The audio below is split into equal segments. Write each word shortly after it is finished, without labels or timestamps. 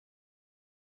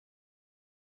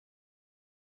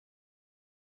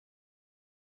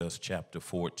Exodus chapter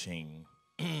 14.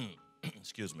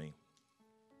 Excuse me.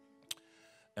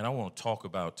 And I want to talk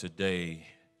about today,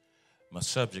 my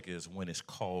subject is when it's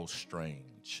called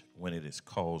strange. When it is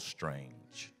called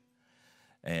strange.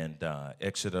 And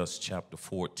Exodus chapter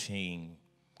 14,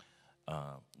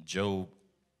 Job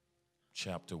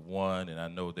chapter 1, and I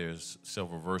know there's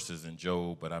several verses in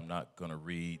Job, but I'm not going to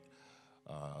read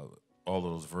all of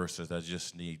those verses. I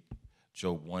just need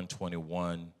Job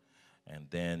 121, and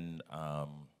then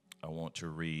I want to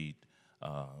read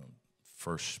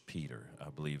 1 Peter,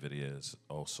 I believe it is,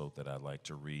 also that I'd like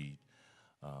to read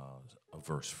a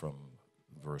verse from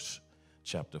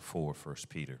chapter 4, 1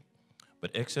 Peter.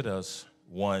 But Exodus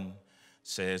 1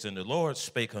 says, And the Lord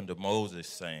spake unto Moses,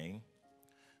 saying,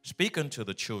 Speak unto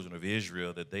the children of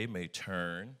Israel that they may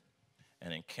turn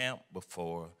and encamp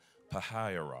before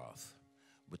Pihahiroth,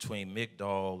 between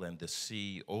Migdol and the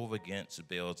sea, over against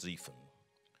Baal-zephon.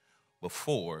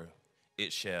 Before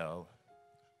it shall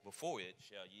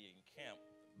ye encamp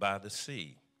by the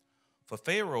sea. For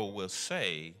Pharaoh will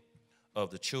say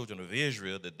of the children of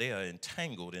Israel that they are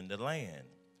entangled in the land.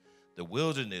 The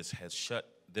wilderness has shut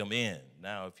them in.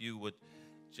 Now, if you would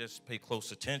just pay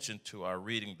close attention to our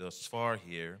reading thus far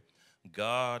here,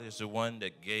 God is the one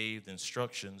that gave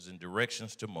instructions and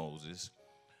directions to Moses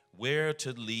where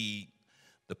to lead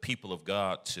the people of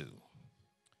God to.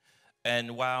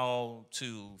 And while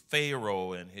to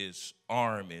Pharaoh and his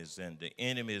armies and the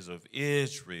enemies of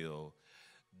Israel,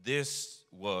 this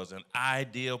was an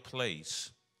ideal place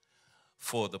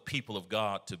for the people of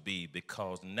God to be,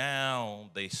 because now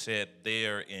they said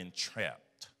they're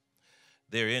entrapped.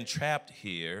 They're entrapped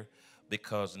here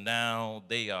because now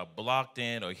they are blocked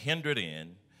in or hindered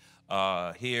in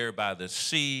here by the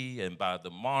sea and by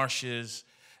the marshes,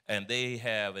 and they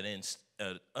have an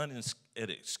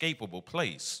inescapable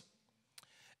place.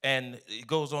 And it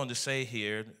goes on to say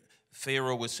here,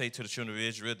 Pharaoh would say to the children of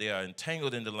Israel, they are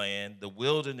entangled in the land, the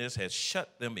wilderness has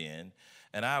shut them in,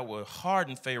 and I will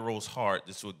harden Pharaoh's heart,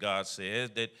 this is what God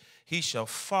says, that he shall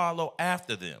follow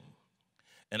after them.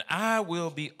 And I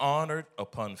will be honored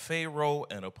upon Pharaoh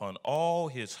and upon all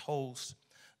his hosts,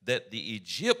 that the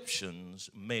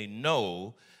Egyptians may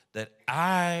know that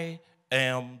I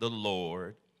am the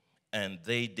Lord. And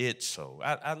they did so.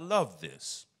 I love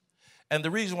this. And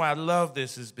the reason why I love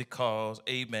this is because,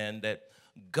 amen, that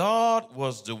God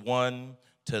was the one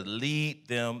to lead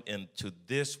them into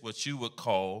this, what you would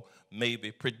call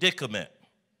maybe predicament.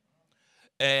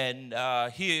 And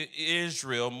here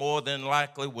Israel more than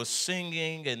likely was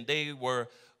singing, and they were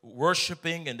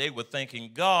worshiping, and they were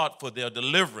thanking God for their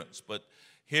deliverance. But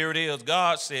here it is,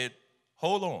 God said,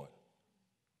 hold on.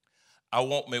 I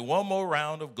want me one more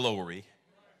round of glory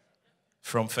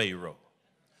from Pharaoh.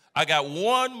 I got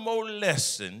one more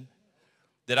lesson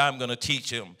that I'm going to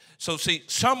teach him. So see,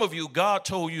 some of you, God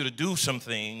told you to do some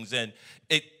things, and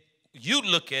you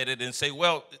look at it and say,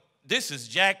 well, this is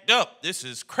jacked up. This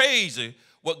is crazy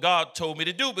what God told me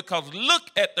to do, because look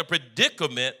at the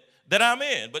predicament that I'm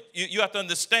in. But you have to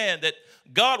understand that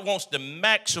God wants the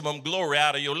maximum glory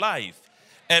out of your life,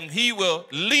 and he will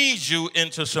lead you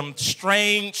into some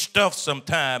strange stuff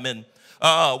sometime. And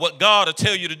what God will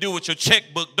tell you to do with your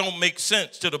checkbook don't make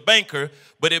sense to the banker,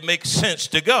 but it makes sense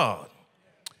to God.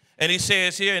 And he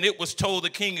says here, and it was told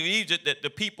the king of Egypt that the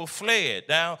people fled.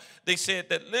 Now, they said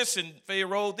that, listen,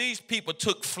 Pharaoh, these people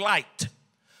took flight.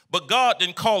 But God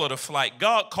didn't call it a flight.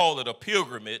 God called it a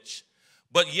pilgrimage.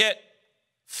 But yet,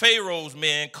 Pharaoh's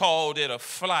men called it a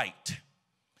flight.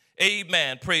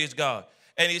 Amen. Praise God.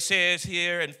 And he says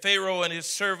here, and Pharaoh and his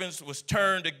servants was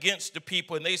turned against the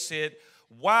people, and they said,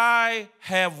 why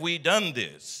have we done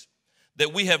this,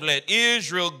 that we have let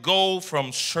Israel go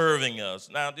from serving us?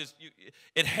 Now,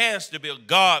 it has to be a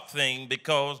God thing,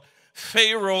 because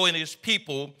Pharaoh and his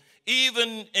people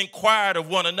even inquired of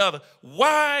one another,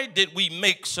 why did we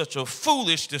make such a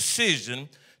foolish decision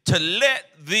to let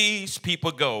these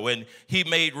people go? And he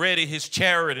made ready his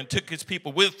chariot and took his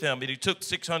people with him, and he took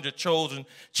 600 chosen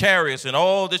chariots and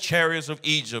all the chariots of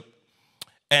Egypt,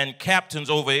 and captains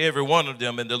over every one of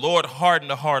them. And the Lord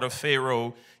hardened the heart of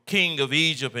Pharaoh, king of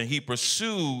Egypt, and he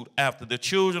pursued after the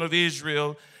children of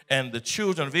Israel, and the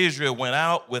children of Israel went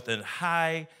out with an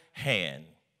high hand.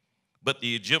 But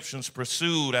the Egyptians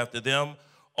pursued after them.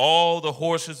 All the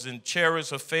horses and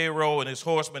chariots of Pharaoh and his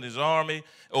horsemen, his army,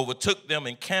 overtook them,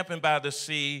 encamping by the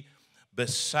sea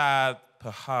beside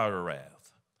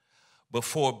Pihahiroth,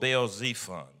 before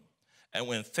Baal-zephon. And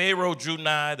when Pharaoh drew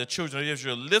nigh, the children of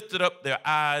Israel lifted up their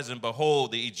eyes, and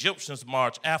behold, the Egyptians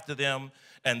marched after them,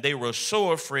 and they were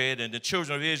so afraid. And the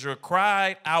children of Israel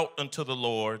cried out unto the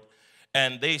Lord,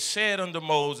 and they said unto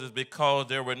Moses, because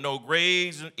there were no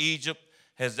graves in Egypt,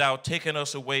 hast thou taken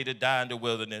us away to die in the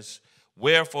wilderness?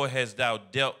 Wherefore hast thou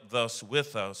dealt thus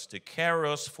with us, to carry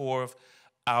us forth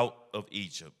out of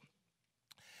Egypt?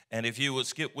 And if you would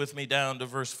skip with me down to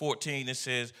verse 14, it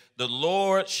says, the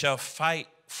Lord shall fight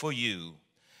for you,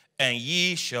 and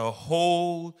ye shall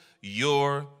hold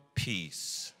your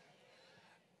peace.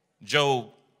 Job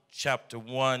chapter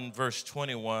 1, verse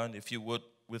 21, if you would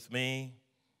with me.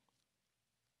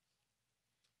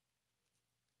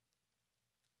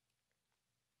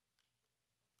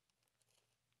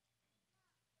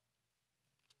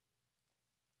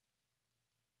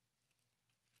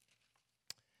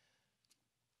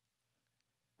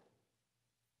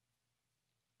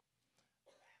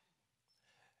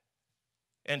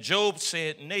 And Job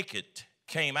said, naked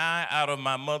came I out of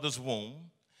my mother's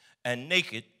womb, and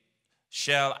naked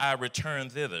shall I return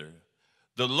thither.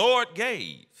 The Lord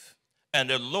gave, and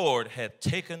the Lord hath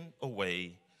taken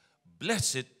away.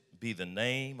 Blessed be the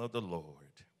name of the Lord.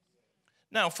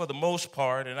 Now, for the most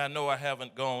part, and I know I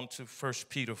haven't gone to 1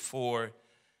 Peter 4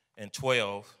 and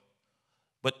 12,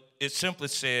 but it simply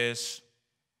says,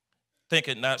 think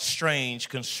it not strange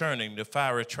concerning the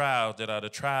fiery trials that are to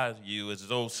try you, as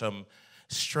though some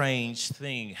strange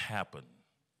thing happened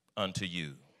unto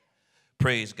you.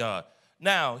 Praise God.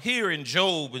 Now, here in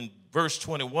Job, in verse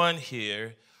 21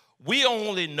 here, we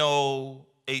only know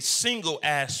a single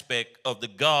aspect of the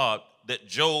God that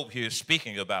Job here is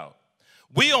speaking about.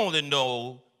 We only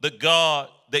know the God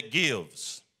that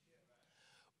gives.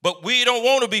 But we don't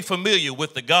want to be familiar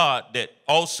with the God that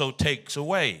also takes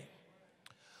away.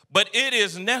 But it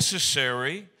is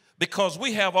necessary, because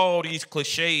we have all these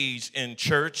cliches in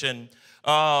church, and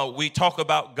we talk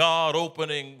about God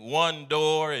opening one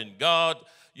door and God,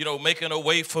 making a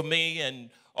way for me and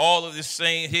all of this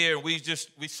thing here. We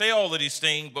say all of these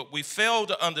things, but we fail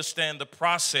to understand the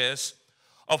process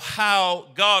of how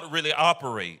God really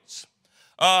operates.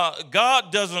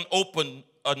 God doesn't open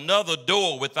another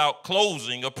door without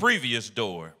closing a previous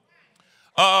door.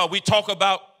 We talk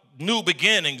about new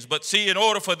beginnings, but see, in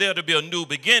order for there to be a new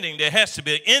beginning, there has to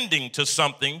be an ending to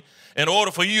something in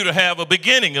order for you to have a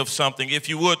beginning of something. If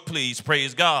you would, please,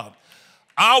 praise God.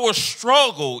 Our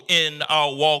struggle in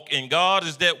our walk in God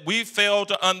is that we fail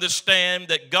to understand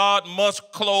that God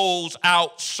must close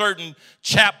out certain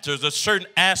chapters or certain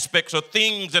aspects or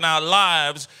things in our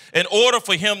lives in order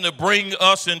for him to bring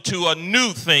us into a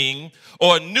new thing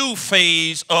or a new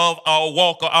phase of our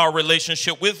walk or our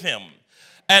relationship with him.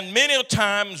 And many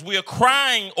times we are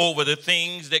crying over the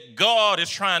things that God is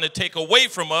trying to take away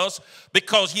from us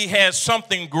because he has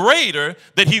something greater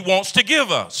that he wants to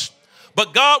give us.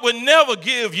 But God will never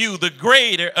give you the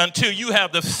greater until you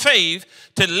have the faith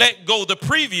to let go the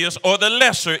previous or the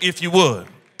lesser, if you would.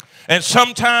 And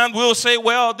sometimes we'll say,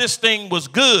 well, this thing was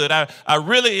good. I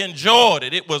really enjoyed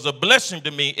it. It was a blessing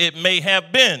to me. It may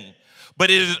have been. But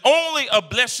it is only a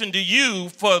blessing to you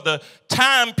for the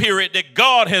time period that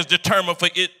God has determined for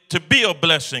it to be a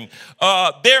blessing.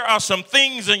 There are some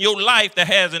things in your life that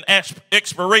has an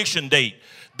expiration date.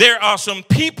 There are some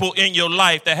people in your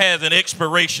life that has an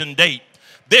expiration date.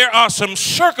 There are some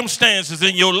circumstances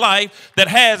in your life that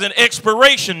has an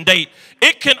expiration date.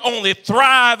 It can only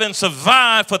thrive and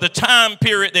survive for the time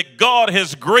period that God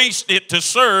has graced it to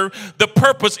serve the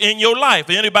purpose in your life.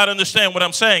 Anybody understand what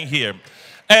I'm saying here?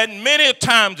 And many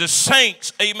times as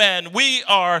saints, amen, we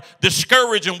are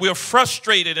discouraged and we're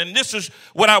frustrated. And this is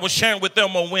what I was sharing with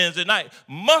them on Wednesday night.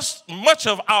 Much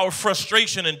of our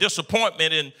frustration and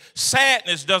disappointment and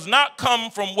sadness does not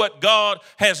come from what God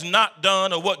has not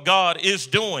done or what God is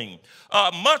doing.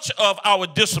 Much of our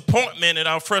disappointment and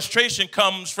our frustration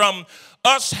comes from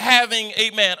us having,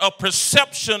 amen, a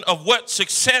perception of what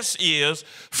success is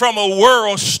from a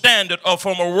world standard or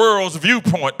from a world's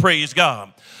viewpoint, praise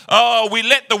God. We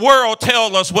let the world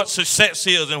tell us what success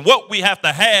is and what we have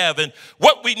to have and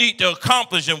what we need to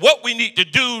accomplish and what we need to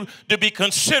do to be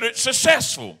considered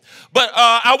successful. But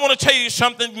I want to tell you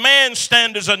something. Man's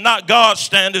standards are not God's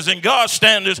standards, and God's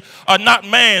standards are not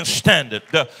man's standard.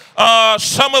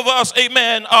 Some of us,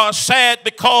 amen, are sad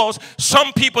because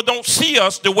some people don't see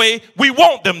us the way we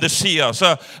want them to see us.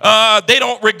 They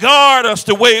don't regard us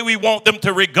the way we want them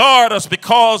to regard us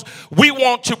because we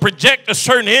want to project a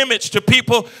certain image to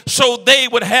people so they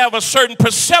would have a certain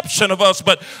perception of us.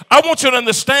 But I want you to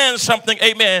understand something,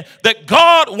 amen, that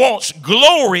God wants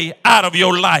glory out of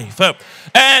your life.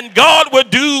 And God will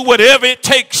do whatever it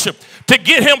takes to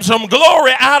get him some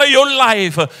glory out of your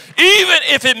life. Even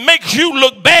if it makes you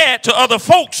look bad to other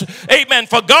folks, amen,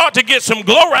 for God to get some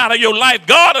glory out of your life,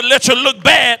 God will let you look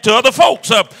bad to other folks.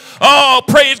 Oh,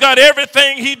 praise God,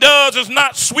 everything he does is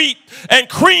not sweet and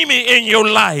creamy in your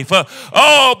life.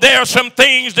 There are some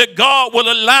things that God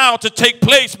will allow to take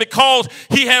place because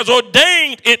he has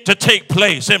ordained it to take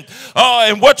place. And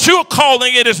what you're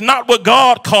calling it is not what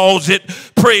God calls it.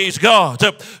 Praise God.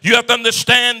 You have to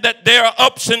understand that there are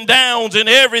ups and downs in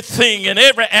everything, in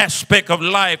every aspect of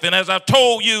life. And as I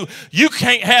told you, you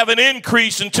can't have an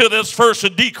increase until there's first a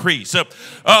decrease. There's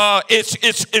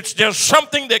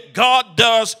something that God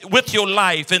does with your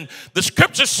life. And the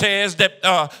scripture says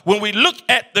that when we look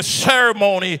at the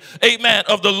ceremony, amen,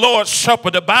 of the Lord's Supper,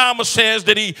 the Bible says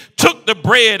that he took the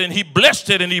bread and he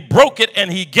blessed it and he broke it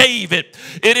and he gave it.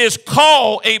 It is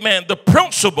called, amen, the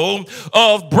principle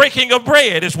of breaking of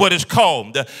bread is what it's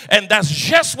called. And that's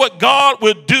just what God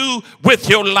will do with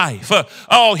your life.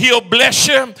 He'll bless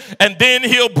you and then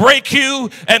he'll break you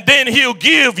and then he'll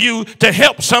give you to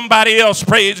help somebody else.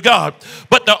 Praise God.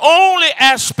 But the only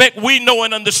aspect we know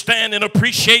and understand and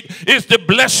appreciate is the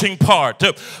blessing part.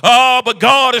 But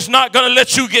God is not going to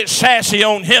let you get sassy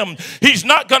on him. He's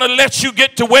not going to let you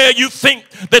get to where you think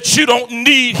that you don't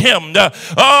need him.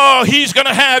 He's going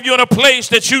to have you in a place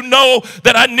that you know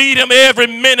that I need him every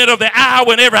minute of the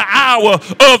hour and every hour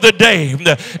of the day.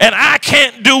 And I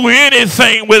can't do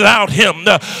anything without him.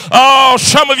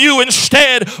 Some of you,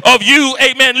 instead of you,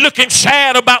 amen, looking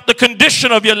sad about the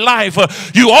condition of your life,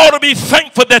 you ought to be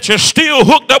thankful that you're still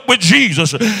hooked up with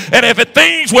Jesus. And if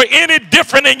things were any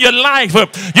different in your life,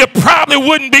 you probably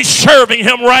wouldn't be serving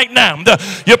him right now.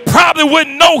 You probably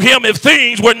wouldn't know him if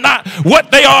things were not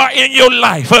what they are in your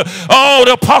life.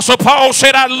 The Apostle Paul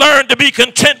said, I learned to be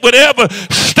content with whatever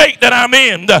state that I'm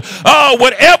in.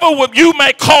 Whatever you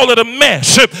may call it a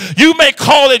mess, you may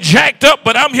call it jacked up,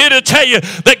 but I'm here to tell you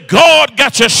that God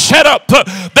got you set up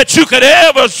that you could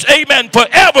ever, amen,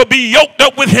 forever be yoked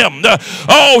up with him.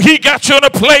 He got you in a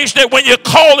place that when you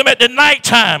call him at the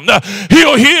nighttime,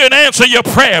 he'll hear and answer your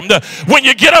prayer. When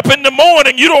you get up in the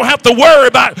morning, you don't have to worry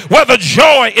about whether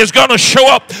joy is going to show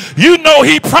up. You know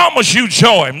he promised you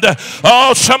joy.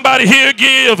 Somebody here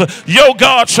give your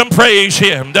God some praise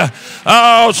here.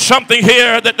 Something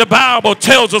here that the Bible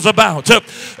tells us about.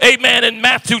 Amen. In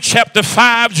Matthew chapter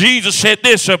 5, Jesus said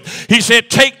this. He said,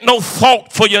 take no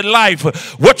thought for your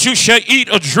life, what you shall eat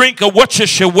or drink or what you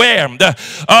shall wear.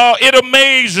 It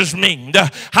amazes me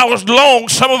how long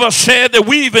some of us said that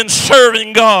we've been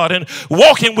serving God and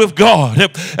walking with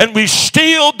God, and we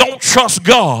still don't trust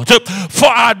God for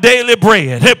our daily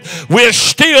bread. We're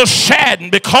still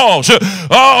saddened because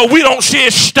we don't see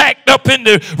it stacked up in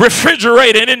the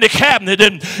refrigerator and in the cabinet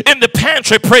and in the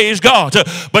pantry, praise God.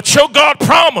 But your God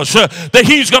promised that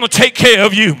he's going to take care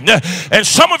of you. And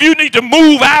some of you need to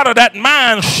move out of that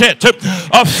mindset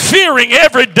of fearing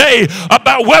every day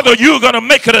about whether you're going to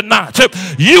make it or not.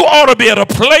 You ought to be at a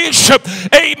place,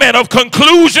 amen, of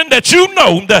conclusion that you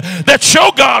know that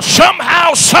your God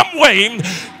somehow, some way,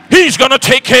 he's going to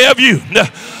take care of you.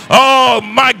 Oh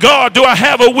my God, do I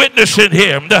have a witness in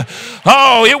here?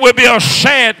 It would be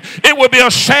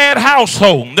a sad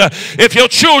household if your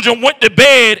children went to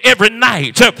bed every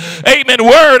night, amen,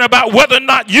 worrying about whether or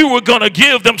not you were going to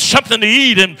give them something to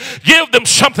eat and give them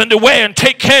something to wear and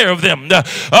take care of them.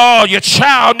 Your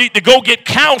child need to go get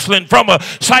counseling from a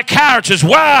psychiatrist.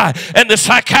 Why? And the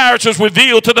psychiatrist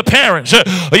revealed to the parents,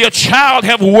 your child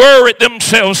have worried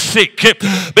themselves sick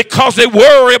because they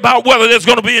worry about whether there's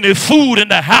going to be any food in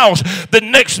the house the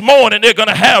next morning, they're going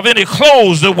to have any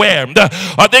clothes to wear.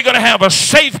 Are they going to have a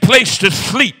safe place to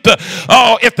sleep?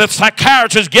 If the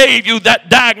psychiatrist gave you that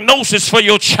diagnosis for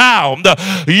your child,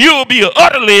 you'll be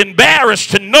utterly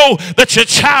embarrassed to know that your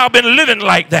child been living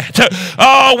like that.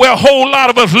 Well, a whole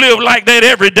lot of us live like that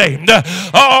every day.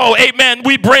 Amen.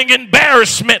 We bring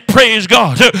embarrassment, praise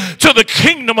God, to the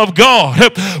kingdom of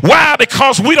God. Why?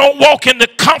 Because we don't walk in the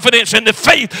confidence and the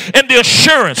faith and the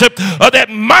assurance that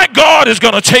my God is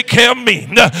going to take care of me.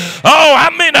 I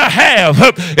may not have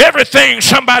everything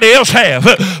somebody else have,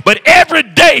 but every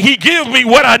day he gives me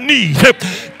what I need.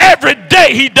 Every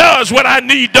day he does what I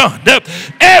need done.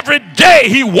 Every day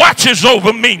he watches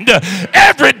over me.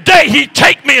 Every day he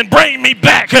take me and bring me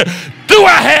back. Do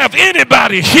I have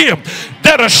anybody here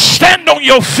that'll stand on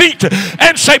your feet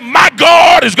and say, my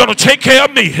God is going to take care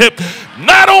of me?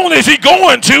 Not only is he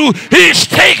going to, he's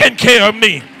taking care of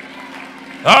me.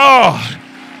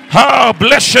 Oh,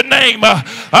 bless your name.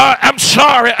 I'm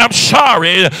sorry.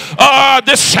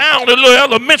 This sounds a little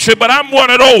elementary, but I'm one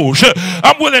of those.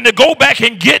 I'm willing to go back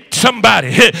and get somebody,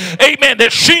 amen,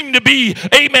 that seem to be,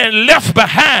 amen, left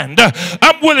behind.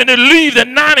 I'm willing to leave the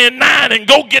 99 and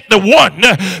go get the one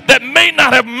that may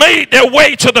not have made their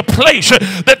way to the place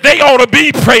that they ought to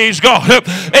be, praise God.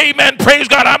 Amen, praise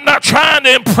God. I'm not trying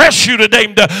to impress you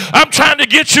today. I'm trying to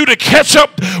get you to catch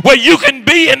up where you can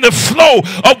be in the flow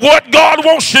of what God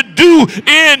wants to do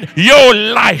in your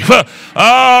life.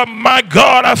 Oh, my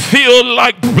God, I feel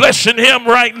like blessing him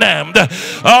right now.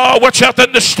 What you have to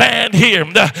understand here,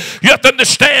 you have to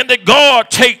understand that God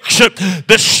takes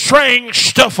the strange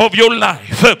stuff of your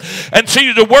life. And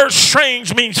see, the word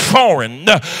strange means foreign.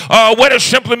 What it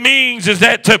simply means is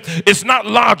that it's not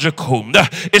logical.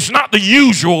 It's not the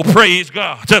usual, praise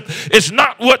God. It's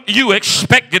not what you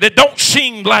expected. It don't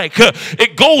seem like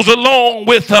it goes along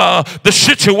with the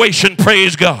situation,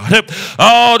 praise God.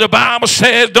 Oh, the Bible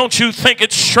says, don't you think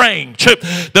it's strange?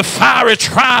 The fiery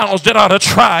trials that ought to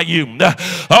try you.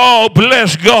 Oh,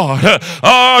 bless God.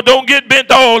 Oh, don't get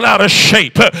bent all out of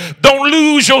shape. Don't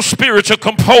lose your spiritual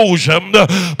composure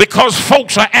because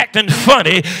folks are acting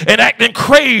funny and acting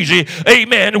crazy,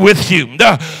 amen, with you.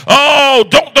 Oh,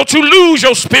 don't you lose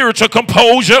your spiritual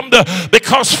composure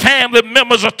because family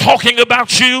members are talking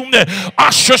about you,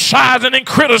 ostracizing and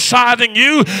criticizing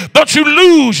you. Don't you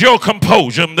lose your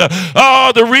composure.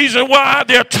 Oh, the reason why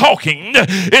they're talking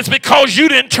is because you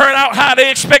didn't turn out how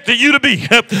they expected you to be.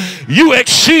 You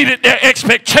exceeded their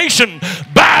expectation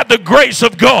by the grace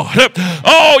of God.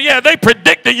 Oh, yeah, they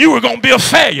predicted you were going to be a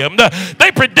failure.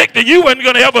 They predicted you weren't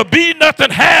going to ever be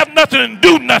nothing, have nothing, and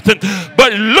do nothing.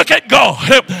 But look at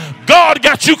God. God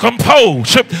got you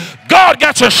composed. God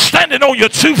got you standing on your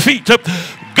 2 feet.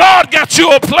 God got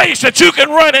you a place that you can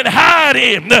run and hide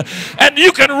in, and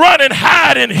you can run and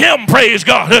hide in him, praise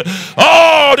God.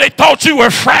 Oh, they thought you were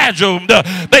fragile.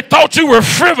 They thought you were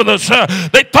frivolous.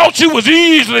 They thought you was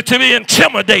easily to be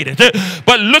intimidated.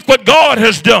 But look what God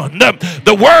has done.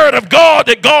 The word of God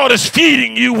that God is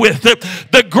feeding you with,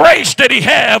 the grace that he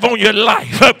have on your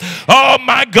life. Oh,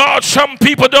 my God, some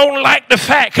people don't like the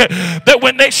fact that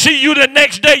when they see you the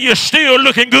next day, you're still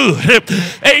looking good.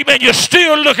 Amen. You're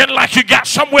still looking like you got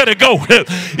somewhere to go.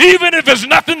 Even if it's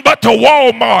nothing but to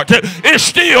Walmart, it's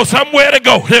still somewhere to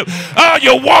go.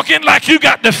 You're walking like you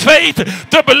got the faith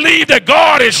to believe that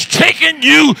God is taking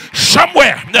you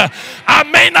somewhere. I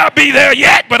may not be there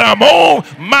yet, but I'm on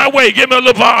my way. Give me a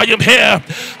little volume here.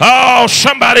 Oh,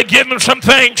 somebody give him some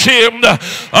thanks here.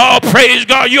 Oh, praise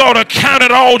God. You ought to count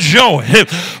it all joy.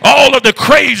 All of the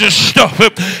crazy stuff,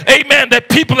 amen, that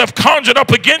people have conjured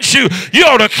up against you, you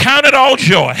ought to count it all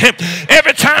joy.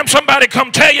 Every time somebody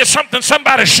come tell you something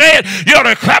somebody said, you ought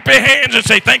to clap your hands and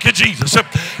say, thank you, Jesus.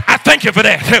 I thank you for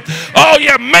that. Oh,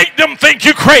 yeah, make them think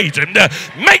you're crazy.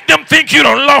 Make them think you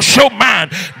done lost your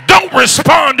mind. Don't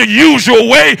respond the usual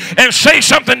way and say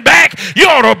something back. You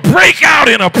ought to break out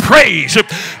in a praise.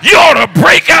 You ought to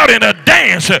break out in a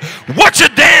dance. What you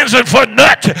dancing for,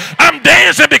 nut? I'm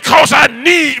dancing because I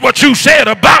need what you said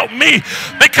about me,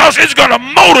 because it's going to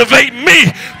motivate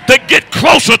me to get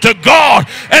closer to God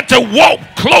and to walk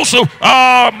closer.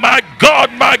 Oh, my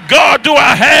God, do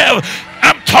I have?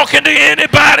 I'm talking to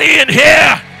anybody in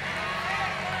here.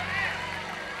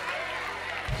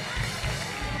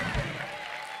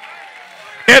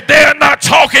 If they're not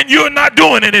talking, you're not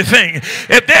doing anything.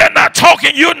 If they're not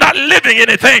talking, you're not living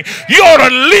anything. You ought to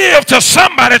live till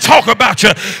somebody talk about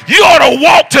you. You ought to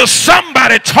walk till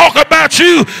somebody talk about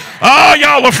you. Oh,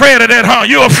 y'all afraid of that, huh?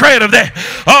 You're afraid of that.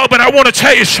 Oh, but I want to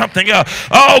tell you something.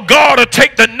 Oh, God will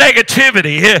take the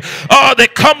negativity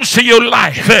that comes to your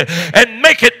life and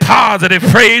make it positive.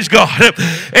 Praise God.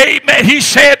 Amen. He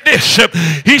said this.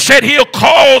 He said he'll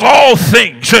cause all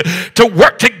things to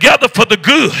work together for the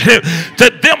good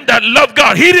to them that love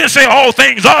God. He didn't say all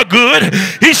things are good.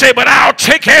 He said, but I'll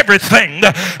take everything.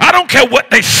 I don't care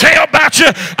what they say about you.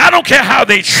 I don't care how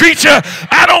they treat you.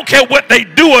 I don't care what they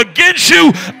do against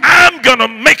you. I'm going to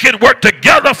make it work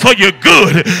together for your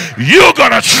good. You're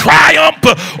going to triumph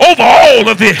over all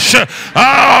of this.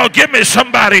 Oh, give me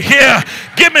somebody here.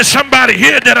 Give me somebody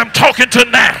here that I'm talking to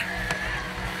now.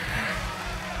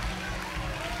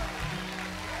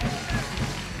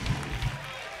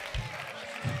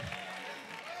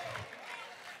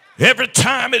 Every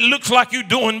time it looks like you're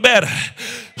doing better,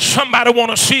 somebody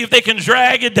want to see if they can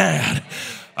drag you down.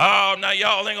 Oh, now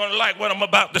y'all ain't going to like what I'm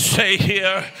about to say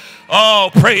here. Oh,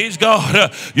 praise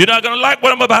God. You're not going to like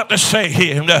what I'm about to say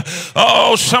here.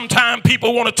 Oh, sometimes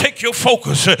people want to take your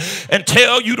focus and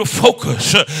tell you to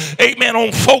focus, amen,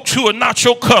 on folks who are not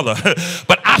your color.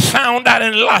 But I found out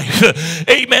in life,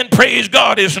 amen, praise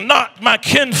God, it's not my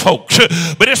kin folks,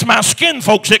 but it's my skin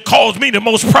folks that cause me the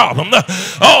most problem.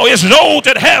 Oh, it's those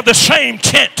that have the same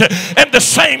tint and the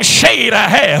same shade I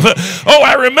have. Oh,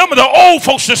 I remember the old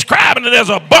folks describing it as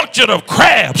a bucket of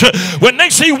crabs. When they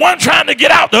see one trying to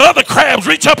get out, the other crabs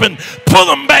reach up and pull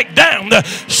them back down.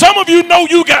 Some of you know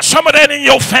you got some of that in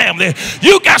your family.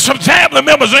 You got some family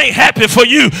members ain't happy for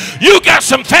you. You got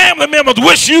some family members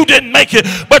wish you didn't make it,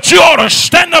 but you ought to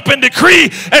stand up and decree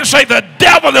and say the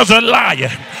devil is a liar.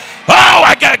 Oh,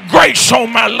 I got grace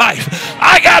on my life.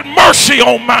 I got mercy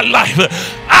on my life.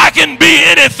 I can be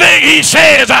anything he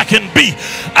says I can be.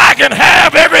 I can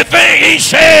have everything he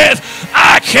says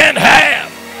I can have.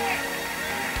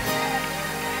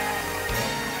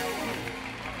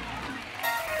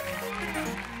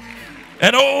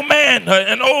 An old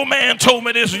man told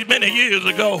me this many years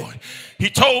ago. He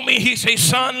told me, he said,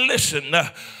 son, listen,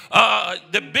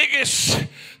 the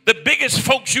biggest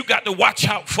folks you got to watch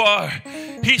out for,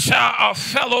 he said, are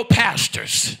fellow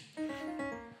pastors.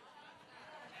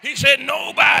 He said,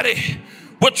 nobody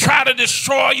would try to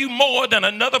destroy you more than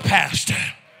another pastor.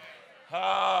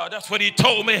 That's what he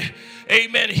told me.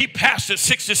 Amen. He pastored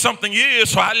 60-something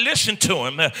years, so I listened to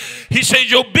him. He said,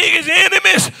 your biggest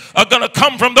enemies are going to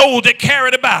come from those that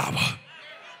carry the Bible.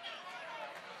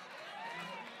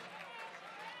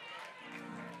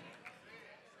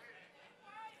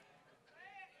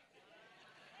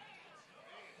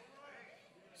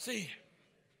 See,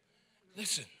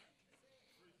 listen.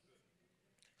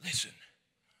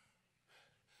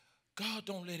 God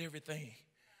don't let everything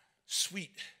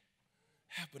sweet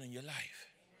happen in your life.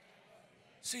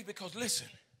 See, because listen,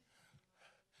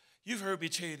 you've heard me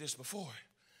tell you this before.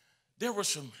 There were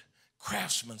some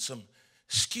craftsmen, some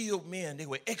skilled men. They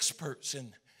were experts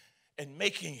in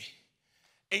making,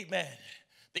 amen,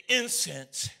 the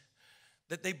incense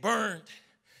that they burned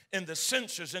in the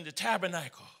censers in the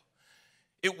tabernacle.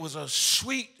 It was a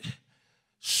sweet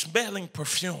smelling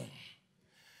perfume.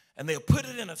 And they put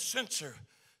it in a censer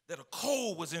that a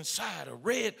coal was inside, a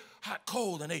red hot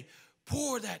coal, and they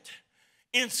poured that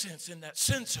incense in that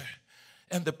censer.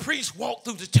 And the priest walked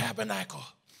through the tabernacle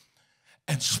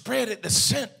and spreaded the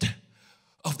scent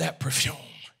of that perfume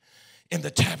in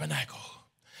the tabernacle.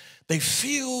 They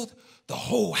filled the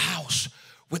whole house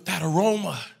with that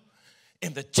aroma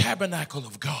in the tabernacle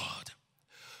of God.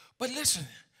 But listen,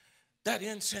 that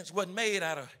incense wasn't made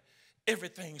out of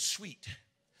everything sweet.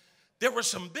 There were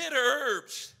some bitter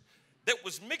herbs that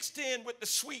was mixed in with the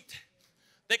sweet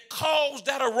that caused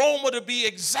that aroma to be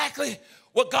exactly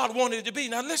what God wanted it to be.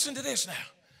 Now listen to this now.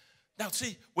 Now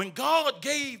see, when God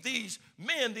gave these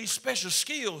men these special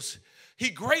skills, he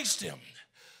graced them.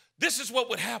 This is what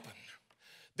would happen.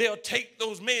 They'll take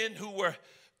those men who were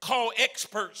called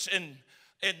experts in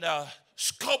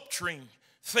sculpturing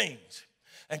things.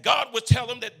 And God would tell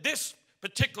them that this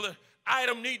particular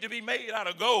item need to be made out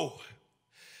of gold.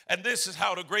 And this is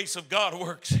how the grace of God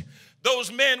works.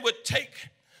 Those men would take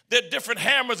their different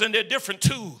hammers and their different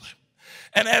tools.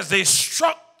 And as they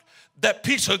struck that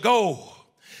piece of gold,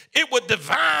 it would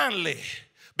divinely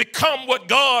become what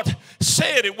God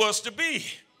said it was to be.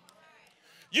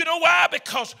 You know why?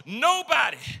 Because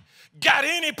nobody got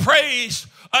any praise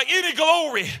or any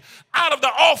glory out of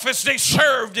the office they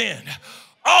served in.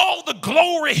 All the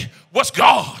glory was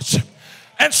God's.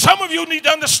 And some of you need to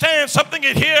understand something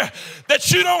in here,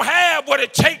 that you don't have what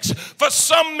it takes for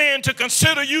some men to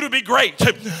consider you to be great.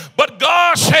 But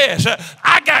God says,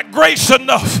 I got grace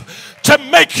enough to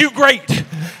make you great.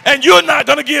 And you're not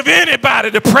going to give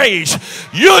anybody the praise.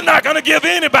 You're not going to give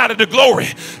anybody the glory.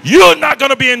 You're not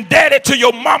going to be indebted to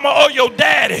your mama or your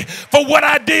daddy for what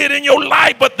I did in your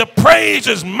life, but the praise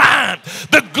is mine.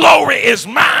 The glory is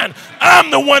mine.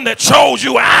 I'm the one that chose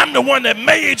you. I'm the one that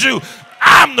made you.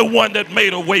 I'm the one that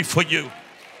made a way for you.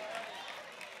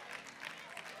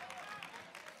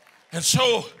 And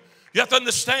so you have to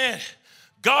understand,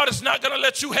 God is not going to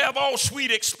let you have all sweet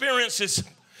experiences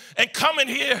and come in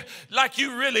here like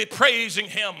you really praising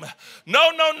him.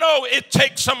 No. It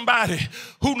takes somebody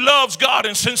who loves God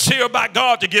and sincere about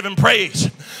God to give him praise.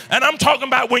 And I'm talking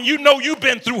about when you know you've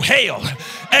been through hell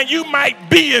and you might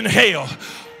be in hell,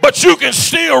 but you can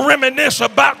still reminisce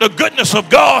about the goodness of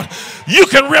God. You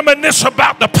can reminisce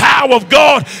about the power of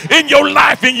God in your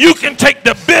life, and you can take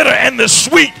the bitter and the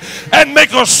sweet and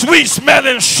make a sweet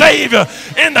smelling Savior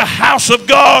in the house of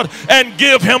God and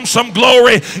give him some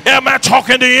glory. Am I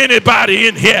talking to anybody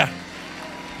in here?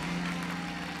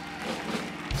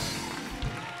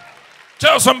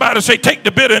 Tell somebody, say, take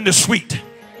the bitter and the sweet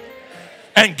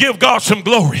and give God some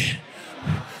glory.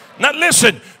 Now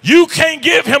listen, you can't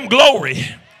give him glory.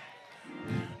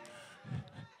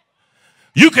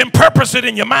 You can purpose it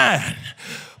in your mind,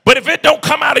 but if it don't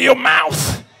come out of your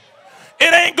mouth,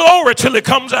 it ain't glory till it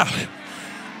comes out.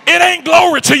 It ain't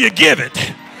glory till you give it.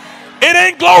 It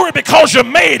ain't glory because you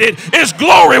made it. It's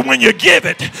glory when you give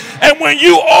it. And when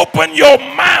you open your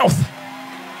mouth,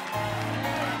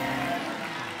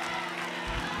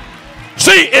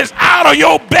 see, it's out of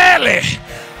your belly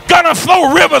gonna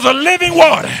flow rivers of living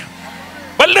water.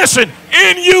 But listen,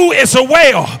 in you it's a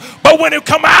well, but when it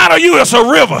come out of you it's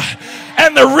a river.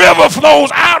 And the river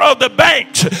flows out of the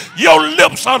banks. Your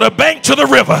lips are the bank to the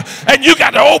river. And you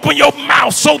got to open your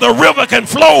mouth so the river can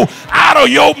flow out of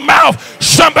your mouth.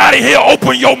 Somebody here,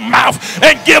 open your mouth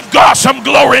and give God some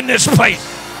glory in this place.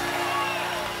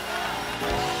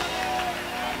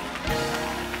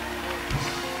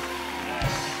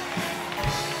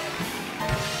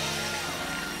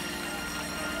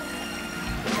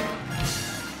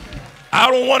 I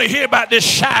don't want to hear about this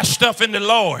shy stuff in the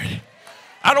Lord.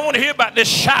 I don't want to hear about this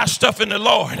shy stuff in the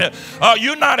Lord.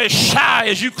 You're not as shy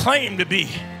as you claim to be.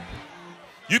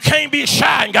 You can't be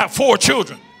shy and got 4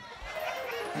 children.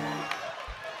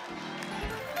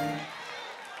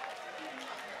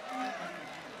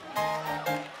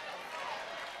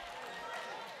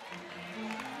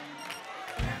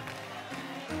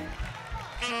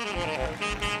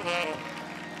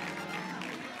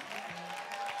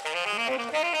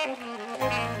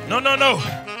 No.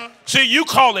 See, you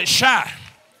call it shy.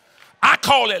 I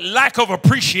call it lack of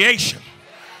appreciation,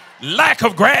 lack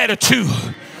of gratitude,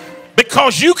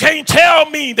 because you can't tell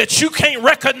me that you can't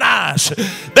recognize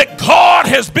that God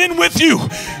has been with you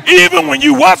even when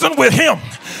you wasn't with him.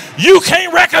 You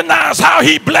can't recognize how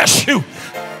he blessed you,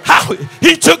 how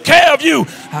he took care of you,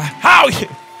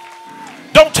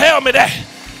 don't tell me that.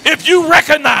 If you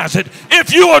recognize it,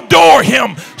 if you adore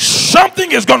him,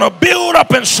 something is going to build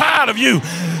up inside of you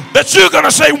that you're going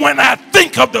to say, when I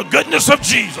think of the goodness of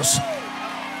Jesus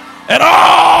and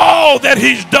all that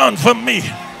he's done for me,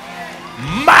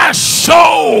 my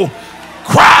soul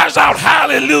cries out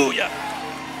hallelujah.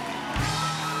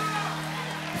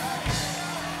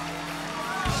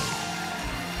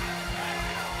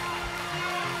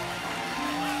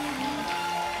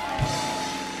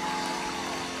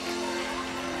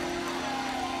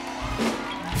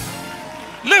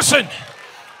 Listen,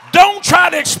 don't try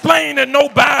to explain to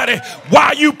nobody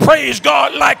why you praise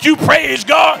God like you praise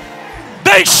God.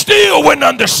 They still wouldn't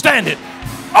understand it.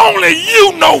 Only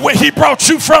you know where he brought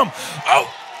you from. Oh.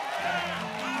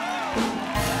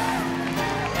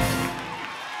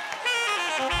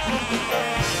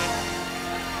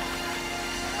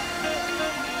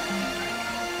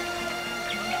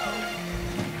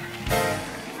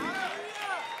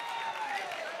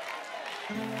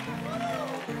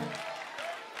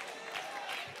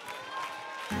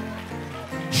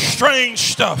 Strange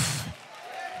stuff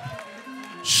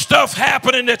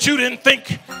happening that you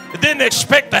didn't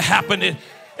expect to happen.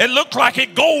 It looked like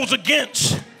it goes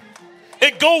against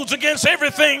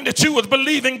everything that you was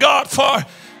believing God for.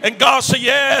 And God said,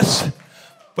 yes,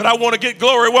 but I want to get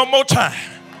glory one more time.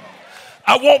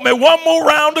 I want me one more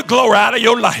round of glory out of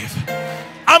your life.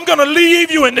 I'm going to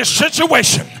leave you in this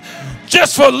situation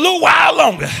just for a little while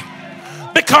longer,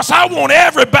 because I want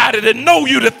everybody to know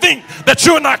you to think that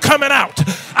you're not coming out.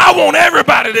 I want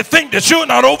everybody to think that you're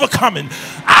not overcoming.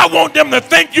 I want them to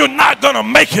think you're not going to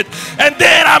make it. And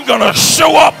then I'm going to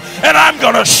show up and I'm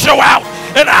going to show out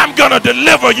and I'm going to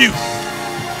deliver you.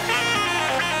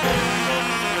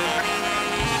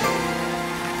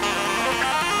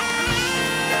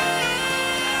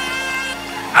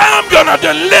 I'm going to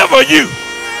deliver you.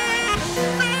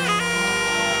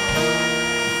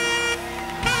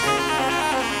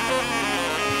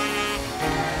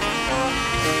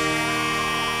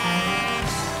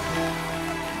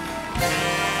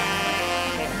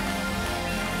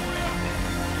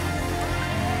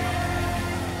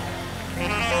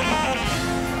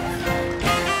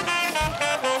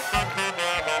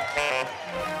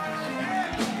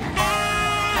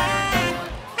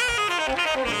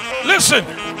 Listen,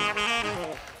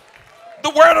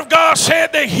 the word of God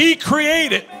said that he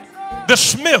created the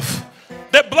smith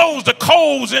that blows the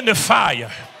coals in the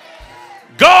fire.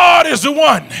 God is the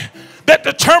one that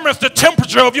determines the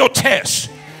temperature of your test.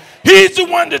 He's the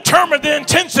one that determines the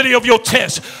intensity of your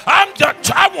test.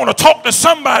 I want to talk to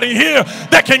somebody here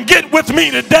that can get with me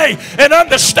today and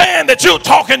understand that you're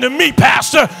talking to me,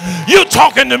 Pastor. You're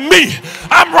talking to me.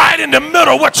 I'm right in the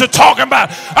middle of what you're talking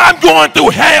about. I'm going through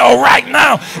hell right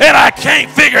now and I can't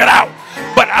figure it out.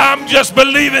 But I'm just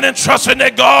believing and trusting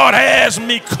that God has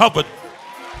me covered.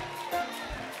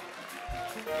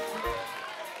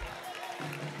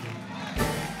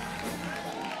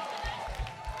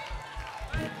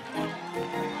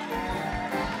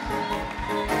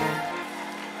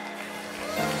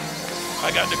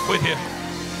 I got to quit here.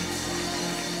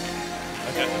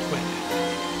 I got to quit.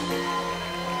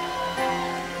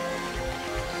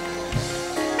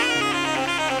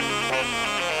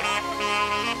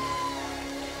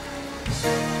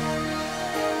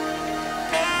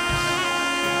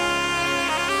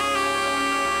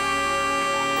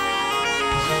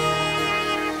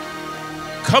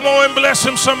 Come on and bless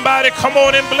him, somebody. Come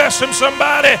on and bless him,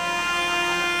 somebody.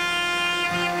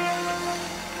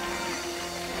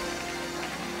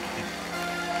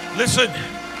 Listen.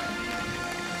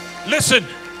 Listen.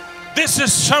 This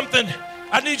is something.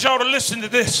 I need y'all to listen to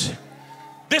this.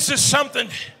 This is something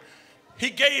he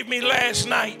gave me last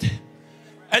night.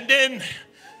 And then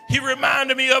he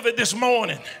reminded me of it this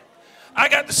morning. I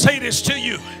got to say this to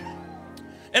you.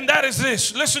 And that is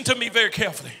this. Listen to me very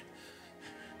carefully.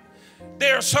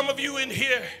 There are some of you in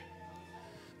here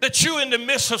that you're in the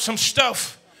midst of some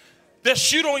stuff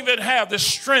that you don't even have the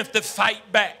strength to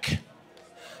fight back.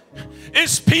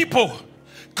 It's people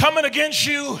coming against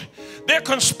you. They're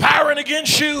conspiring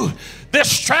against you. They're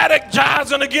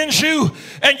strategizing against you.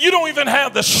 And you don't even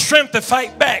have the strength to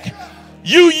fight back.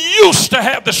 You used to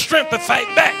have the strength to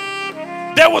fight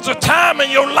back. There was a time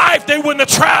in your life they wouldn't have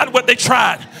tried what they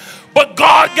tried. But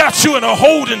God got you in a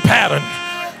holding pattern.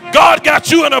 God got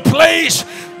you in a place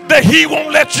that he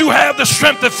won't let you have the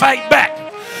strength to fight back,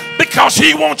 because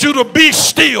he wants you to be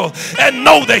still and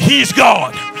know that he's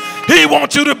God. He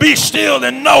wants you to be still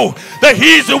and know that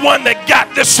he's the one that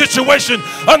got this situation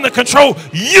under control.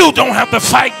 You don't have to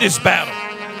fight this battle.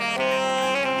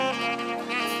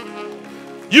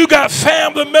 You got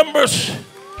family members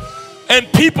and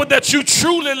people that you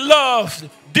truly love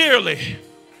dearly,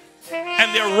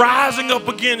 and they're rising up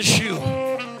against you.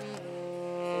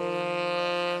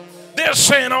 They're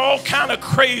saying all kind of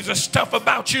crazy stuff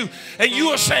about you, and you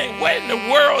are saying, where in the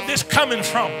world is this coming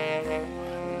from?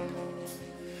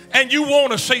 And you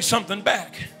want to say something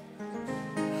back.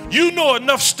 You know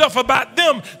enough stuff about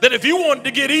them that if you wanted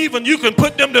to get even, you can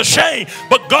put them to shame,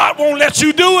 but God won't let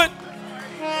you do it.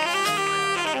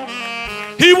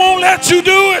 He won't let you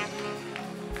do it.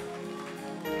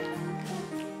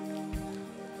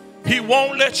 He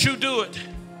won't let you do it.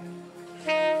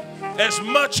 As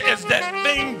much as that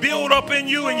thing build up in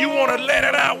you and you want to let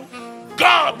it out,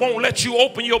 God won't let you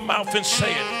open your mouth and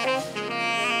say it.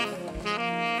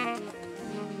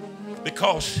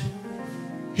 Because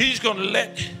he's going to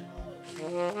let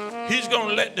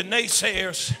the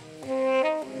naysayers,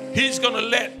 he's going to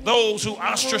let those who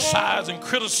ostracize and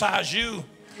criticize you,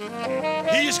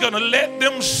 he's going to let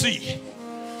them see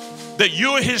that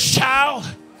you're his child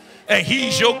and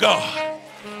he's your God.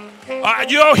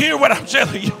 You all hear what I'm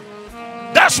telling you?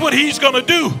 That's what he's going to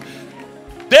do.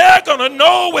 They're going to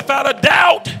know without a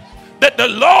doubt that the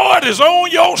Lord is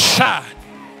on your side.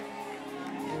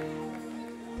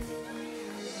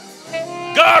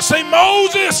 God say,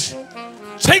 Moses,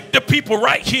 take the people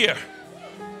right here.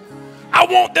 I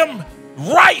want them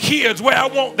right here is where I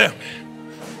want them.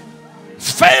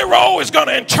 Pharaoh is going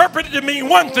to interpret it to mean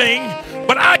one thing,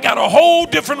 but I got a whole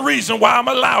different reason why I'm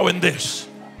allowing this.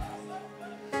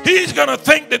 He's going to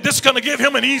think that this is going to give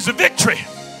him an easy victory.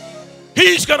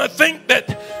 He's going to think that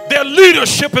their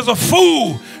leadership is a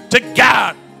fool to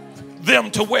guide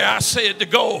them to where I said to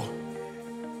go.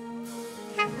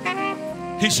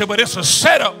 He said, but it's a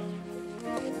setup.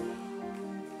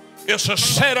 It's a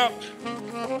setup.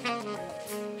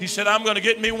 He said, I'm going to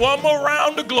get me one more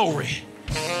round of glory.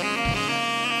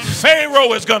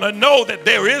 Pharaoh is going to know that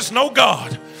there is no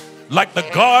God like the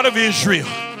God of Israel.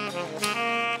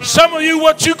 Some of you,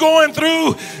 what you're going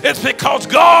through is because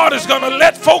God is going to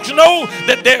let folks know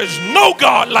that there's no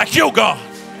God like your God.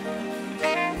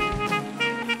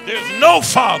 There's no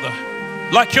Father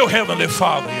like your Heavenly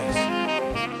Father is.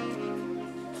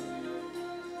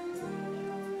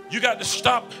 You got to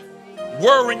stop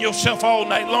worrying yourself all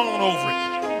night long over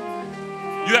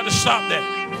it. You got to stop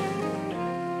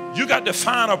that. You got to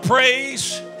find a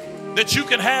praise that you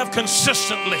can have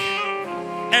consistently.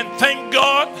 And thank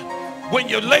God, when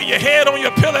you lay your head on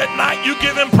your pillow at night, you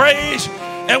give him praise.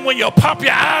 And when you pop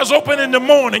your eyes open in the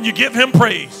morning, you give him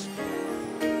praise.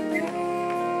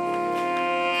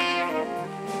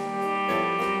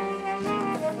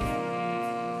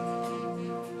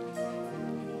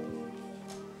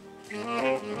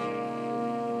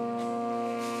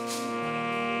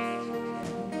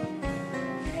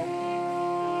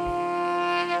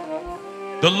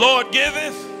 The Lord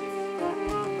giveth,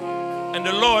 and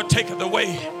the Lord taketh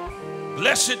away.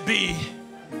 Blessed be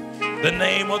the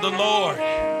name of the Lord.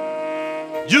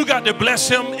 You got to bless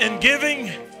him in giving,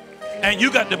 and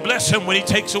you got to bless him when he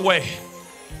takes away.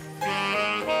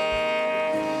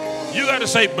 You got to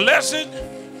say, blessed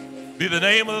be the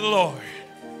name of the Lord.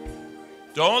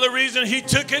 The only reason he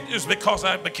took it is because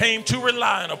I became too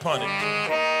reliant upon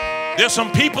it. There's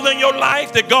some people in your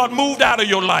life that God moved out of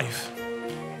your life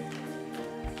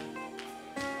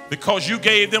because you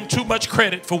gave them too much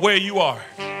credit for where you are.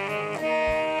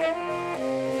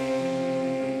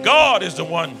 God is the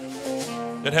one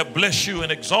that have blessed you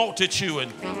and exalted you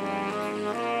and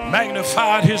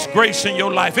magnified his grace in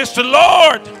your life. It's the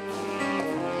Lord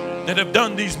that have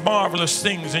done these marvelous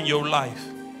things in your life.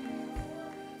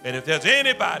 And if there's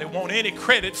anybody want any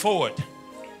credit for it,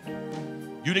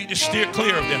 you need to steer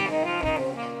clear of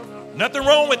them. Nothing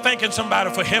wrong with thanking somebody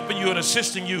for helping you and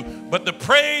assisting you, but the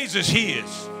praise is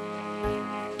his.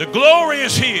 The glory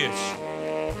is his.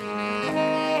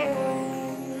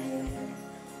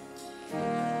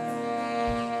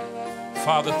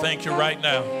 Father, thank you right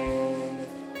now.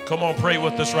 Come on, pray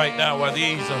with us right now while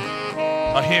these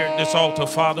are here at this altar.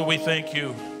 Father, we thank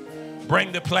you.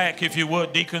 Bring the plaque if you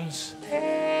would, deacons.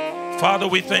 Father,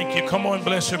 we thank you. Come on,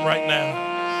 bless him right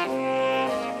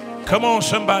now. Come on,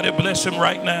 somebody, bless him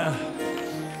right now.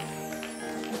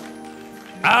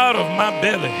 Out of my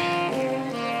belly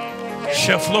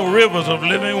shall flow rivers of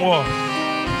living water.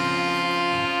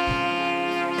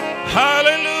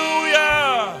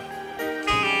 Hallelujah.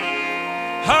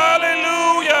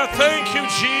 Hallelujah. Thank you,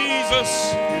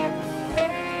 Jesus.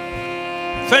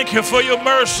 Thank you for your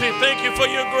mercy. Thank you for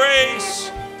your grace.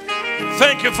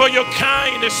 Thank you for your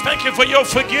kindness. Thank you for your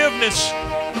forgiveness.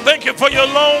 Thank you for your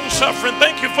long suffering.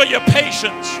 Thank you for your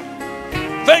patience.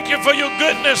 Thank you for your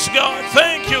goodness, God.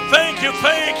 Thank you, thank you,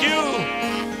 thank you.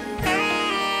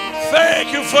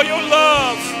 Thank you for your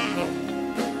love.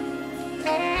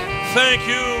 Thank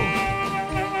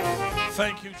you.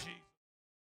 Thank you, Jesus.